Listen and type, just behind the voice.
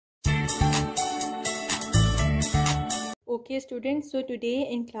Okay students, so today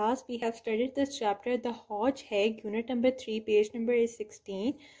in class we have studied this chapter, the hodgeheg, unit number 3, page number is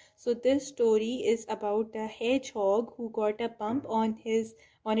 16. So this story is about a hedgehog who got a bump on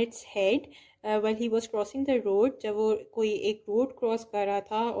its head while he was crossing the road. जब वो कोई एक road cross कर रहा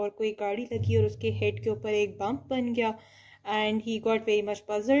था और कोई गाड़ी लगी और उसके हेड के ऊपर एक बम्प बन गया and he got very much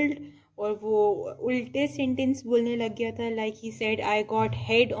puzzled और वो उल्टे सेंटेंस बोलने लग गया था, like he said I got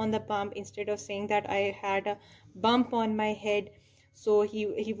head on the bump instead of saying that I had a bump on my head. So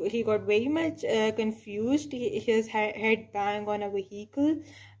he got very much confused. His head banged on a vehicle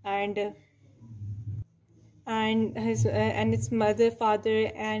and its mother,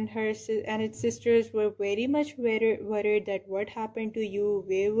 father and its sisters were very much worried that what happened to you,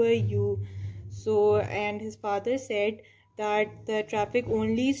 where were you. So and his father said that the traffic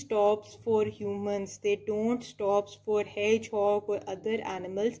only stops for humans, they don't stops for hedgehog or other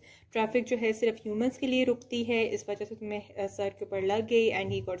animals. Traffic जो है सिर्फ humans के लिए रुकती है, इस वजह से तुम्हें सर के ऊपर लग गई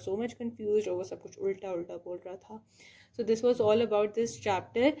and he got so much confused और वो सब कुछ उल्टा उल्टा बोल रहा था. So this was all about this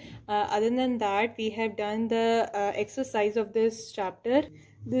chapter. Other than that, we have done the exercise of this chapter.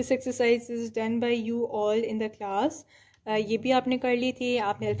 This exercise is done by you all in the class. ये भी आपने कर ली थी.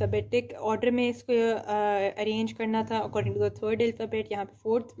 आपने अल्फ़ाबेटिक ऑर्डर में इसको अरेंज करना था according to the third alphabet. यहाँ पे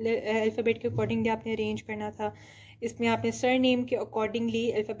फोर्थ अल्फ़ाबेट के अकॉर्डिंगली आपने अरेंज करना था. इसमें आपने सर नेम के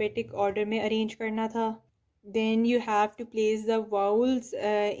अकॉर्डिंगली अल्फ़ाबेटिक ऑर्डर में अरेंज करना था. Then you have to place the vowels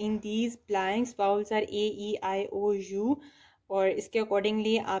in these blanks. Vowels are A, E, I, O, U. और इसके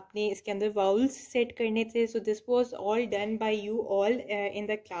अकॉर्डिंगली आपने इसके अंदर वाउल्स सेट करने थे. So this was all done by you all in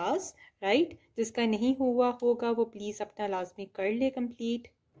the class, right. जिसका नहीं हुआ होगा वो प्लीज़ अपना लाजमी कर ले complete.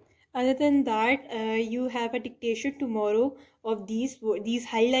 Other than that, you have a dictation tomorrow of these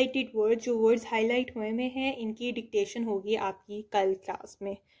highlighted words. जो words highlight हुए में हैं इनकी dictation होगी आपकी कल क्लास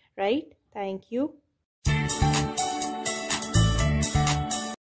में, right. Thank you.